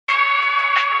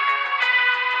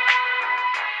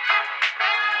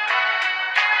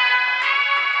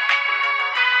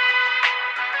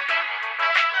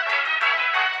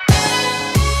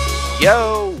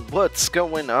Yo, what's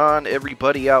going on,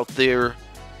 everybody out there?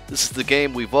 This is the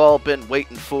game we've all been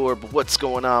waiting for, but what's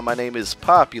going on? My name is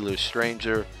Popular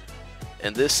Stranger,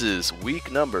 and this is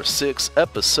week number 6,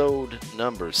 episode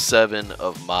number 7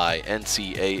 of my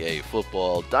NCAA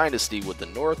football dynasty with the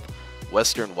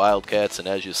Northwestern Wildcats. And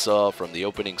as you saw from the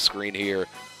opening screen here,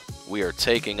 we are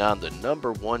taking on the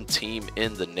number 1 team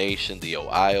in the nation, the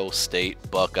Ohio State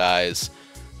Buckeyes,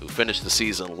 who finished the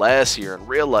season last year in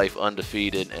real life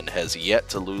undefeated and has yet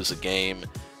to lose a game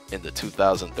in the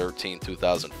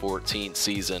 2013-2014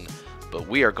 season. But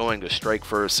we are going to strike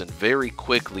first and very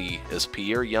quickly as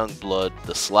Pierre Youngblood,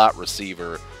 the slot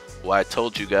receiver, who I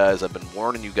told you guys, I've been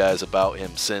warning you guys about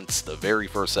him since the very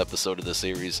first episode of the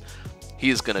series.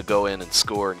 He's going to go in and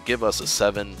score and give us a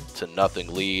 7-0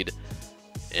 lead.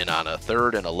 And on a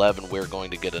 3rd and 11, we're going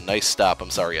to get a nice stop. A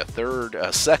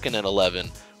 2nd and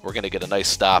 11. We're going to get a nice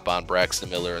stop on Braxton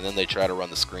Miller, and then they try to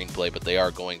run the screenplay, but they are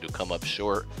going to come up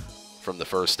short from the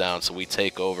first down. So we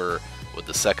take over with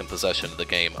the second possession of the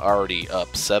game, already up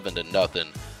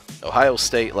 7-0. Ohio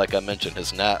State, like I mentioned,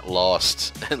 has not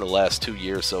lost in the last 2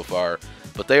 years so far,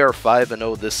 but they are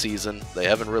 5-0 this season. They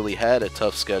haven't really had a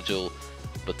tough schedule,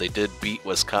 but they did beat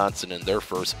Wisconsin in their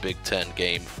first Big Ten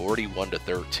game,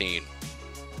 41-13.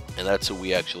 And that's who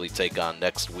we actually take on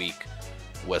next week,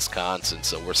 Wisconsin.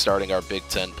 So we're starting our Big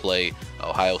Ten play.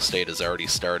 Ohio State has already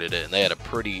started it, and they had a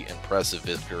pretty impressive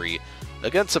victory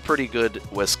against a pretty good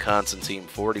Wisconsin team,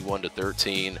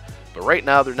 41-13. But right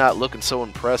now they're not looking so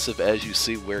impressive. As you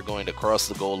see, we're going to cross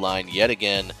the goal line yet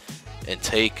again and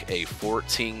take a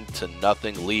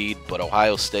 14-0 lead. But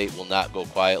Ohio State will not go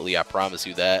quietly, I promise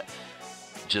you that.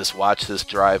 Just watch this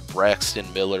drive.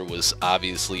 Braxton Miller was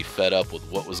obviously fed up with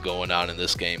what was going on in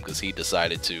this game because he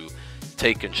decided to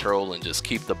take control and just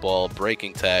keep the ball,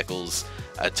 breaking tackles.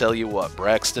 I tell you what,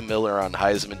 Braxton Miller on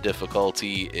Heisman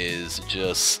difficulty is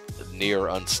just near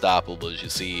unstoppable. As you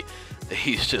see,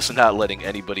 he's just not letting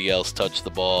anybody else touch the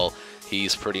ball.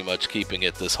 He's pretty much keeping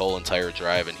it this whole entire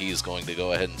drive, and he's going to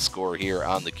go ahead and score here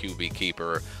on the QB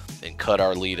keeper and cut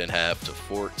our lead in half to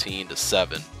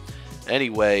 14-7.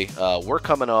 Anyway, we're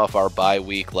coming off our bye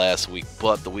week last week,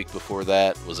 but the week before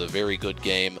that was a very good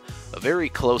game, a very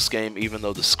close game, even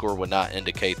though the score would not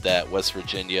indicate that. West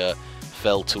Virginia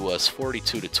fell to us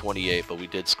 42-28, but we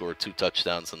did score 2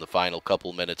 touchdowns in the final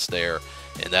couple minutes there,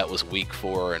 and that was week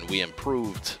 4, and we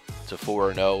improved to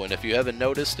 4-0. And if you haven't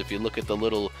noticed, if you look at the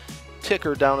little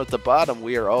ticker down at the bottom,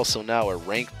 we are also now a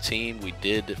ranked team. We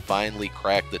did finally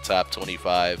crack the top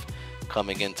 25.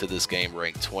 Coming into this game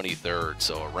ranked 23rd,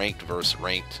 so a ranked versus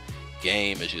ranked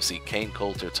game. As you see, Kane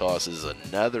Coulter tosses a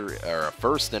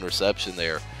first interception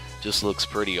there. Just looks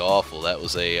pretty awful. That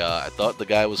was I thought the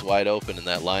guy was wide open, and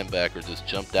that linebacker just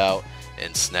jumped out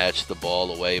and snatched the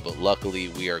ball away. But luckily,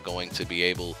 we are going to be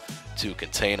able to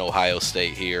contain Ohio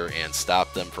State here and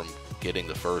stop them from getting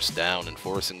the first down and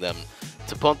forcing them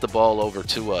to punt the ball over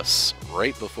to us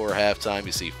right before halftime.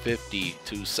 You see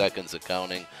 52 seconds of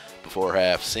counting before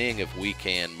half, seeing if we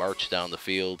can march down the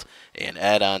field and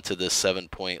add on to this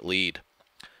 7-point lead.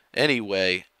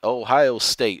 Anyway, Ohio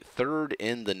State 3rd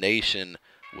in the nation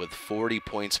with 40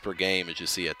 points per game. As you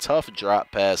see, a tough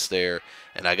drop pass there,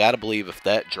 and I gotta believe if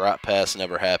that drop pass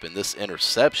never happened, this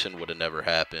interception would have never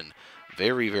happened.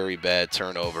 Very, very bad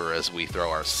turnover as we throw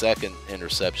our second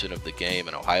interception of the game,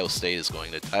 and Ohio State is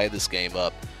going to tie this game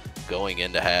up going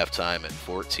into halftime at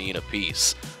 14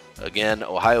 apiece. Again,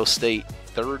 Ohio State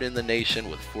 3rd in the nation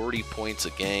with 40 points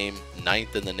a game,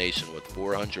 9th in the nation with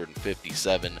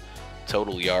 457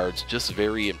 total yards. Just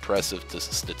very impressive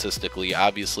statistically.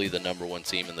 Obviously the number 1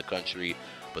 team in the country,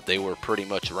 but they were pretty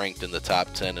much ranked in the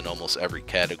top 10 in almost every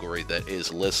category that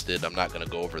is listed. I'm not going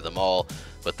to go over them all,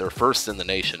 but they're 1st in the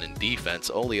nation in defense,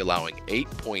 only allowing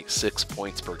 8.6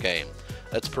 points per game.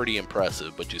 That's pretty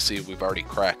impressive, but you see we've already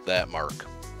cracked that mark.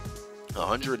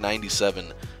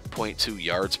 197.2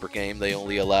 yards per game they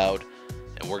only allowed.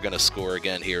 And we're going to score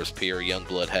again here as Pierre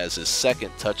Youngblood has his 2nd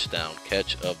touchdown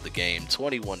catch of the game,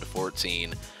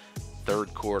 21-14.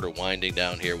 3rd quarter winding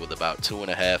down here with about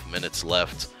 2.5 minutes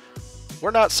left. We're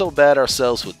not so bad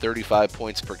ourselves with 35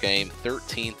 points per game,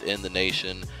 13th in the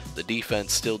nation. The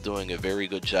defense still doing a very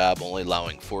good job, only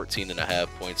allowing 14.5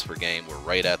 points per game. We're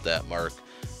right at that mark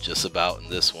just about in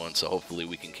this one, so hopefully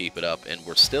we can keep it up. And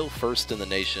we're still 1st in the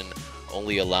nation,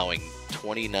 only allowing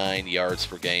 29 yards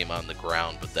per game on the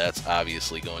ground, but that's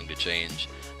obviously going to change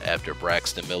after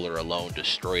Braxton Miller alone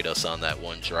destroyed us on that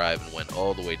one drive and went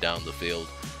all the way down the field,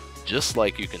 just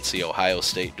like you can see Ohio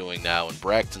State doing now. And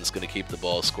Braxton's going to keep the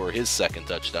ball, score his 2nd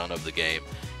touchdown of the game,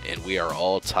 and we are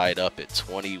all tied up at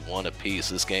 21 apiece.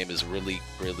 This game is really,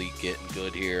 really getting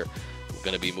good here.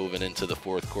 going to be moving into the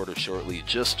fourth quarter shortly,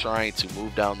 just trying to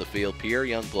move down the field. Pierre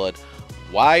Youngblood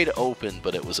wide open,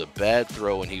 but it was a bad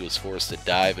throw and he was forced to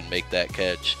dive and make that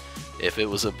catch. If it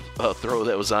was a throw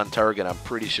that was on target, I'm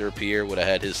pretty sure Pierre would have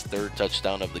had his third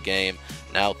touchdown of the game.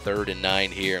 Now 3rd and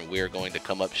 9 here, and we are going to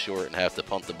come up short and have to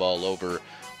punt the ball over.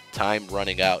 Time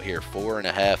running out here,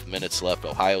 4.5 minutes left.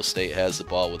 Ohio State has the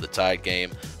ball with a tied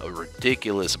game. A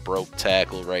ridiculous broke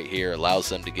tackle right here allows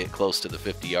them to get close to the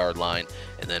 50-yard line,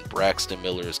 and then Braxton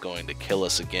Miller is going to kill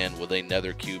us again with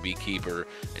another QB keeper,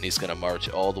 and he's going to march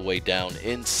all the way down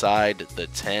inside the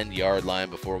 10-yard line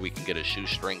before we can get a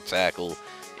shoestring tackle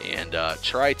and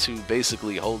try to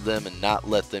basically hold them and not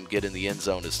let them get in the end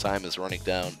zone as time is running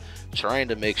down, trying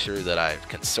to make sure that I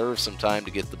conserve some time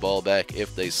to get the ball back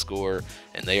if they score,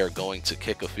 and they are going to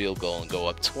kick a field goal and go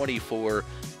up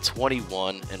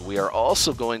 24-21, and we are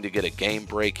also going to get a game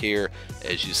break here.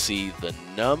 As you see, the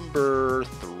number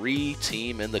 3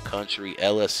 team in the country,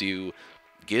 LSU,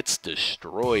 gets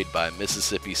destroyed by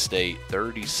Mississippi State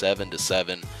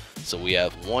 37-7. So we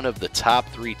have one of the top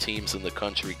 3 teams in the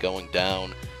country going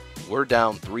down. We're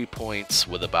down 3 points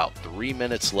with about 3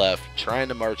 minutes left, trying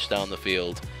to march down the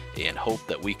field and hope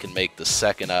that we can make the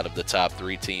second out of the top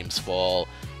 3 teams fall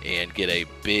and get a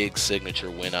big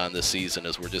signature win on the season,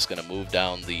 as we're just going to move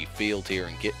down the field here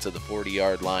and get to the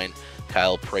 40-yard line.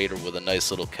 Kyle Prater with a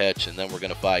nice little catch, and then we're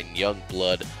going to find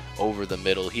Youngblood over the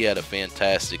middle. He had a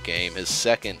fantastic game, his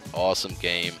second awesome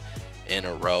game in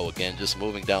a row. Again, just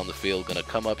moving down the field, going to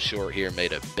come up short here.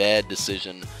 Made a bad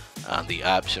decision on the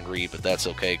option read, but that's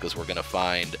okay because we're going to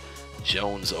find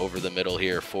Jones over the middle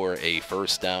here for a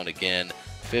first down. Again,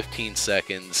 15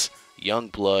 seconds.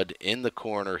 Youngblood in the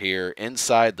corner here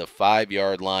inside the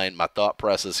 5-yard line. My thought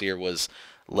process here was,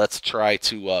 let's try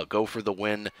to go for the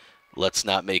win. Let's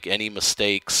not make any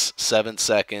mistakes. 7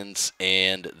 seconds,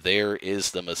 and there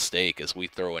is the mistake as we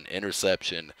throw an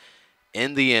interception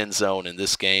in the end zone, and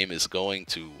this game is going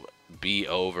to be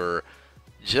over.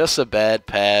 Just a bad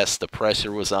pass. The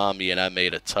pressure was on me, and I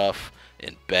made a tough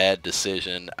and bad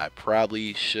decision. I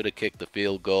probably should have kicked the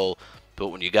field goal, but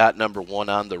when you got number 1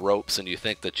 on the ropes and you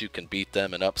think that you can beat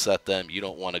them and upset them, you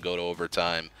don't want to go to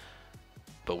overtime.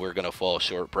 But we're going to fall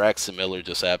short. Braxton Miller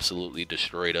just absolutely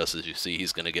destroyed us. As you see,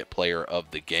 he's going to get player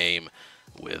of the game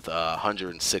with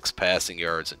 106 passing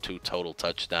yards and 2 total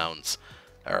touchdowns.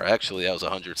 Or actually, that was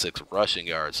 106 rushing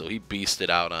yards, so he beasted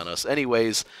out on us.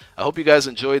 Anyways, I hope you guys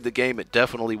enjoyed the game. It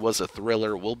definitely was a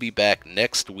thriller. We'll be back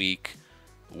next week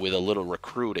with a little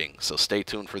recruiting, so stay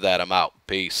tuned for that. I'm out.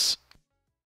 Peace.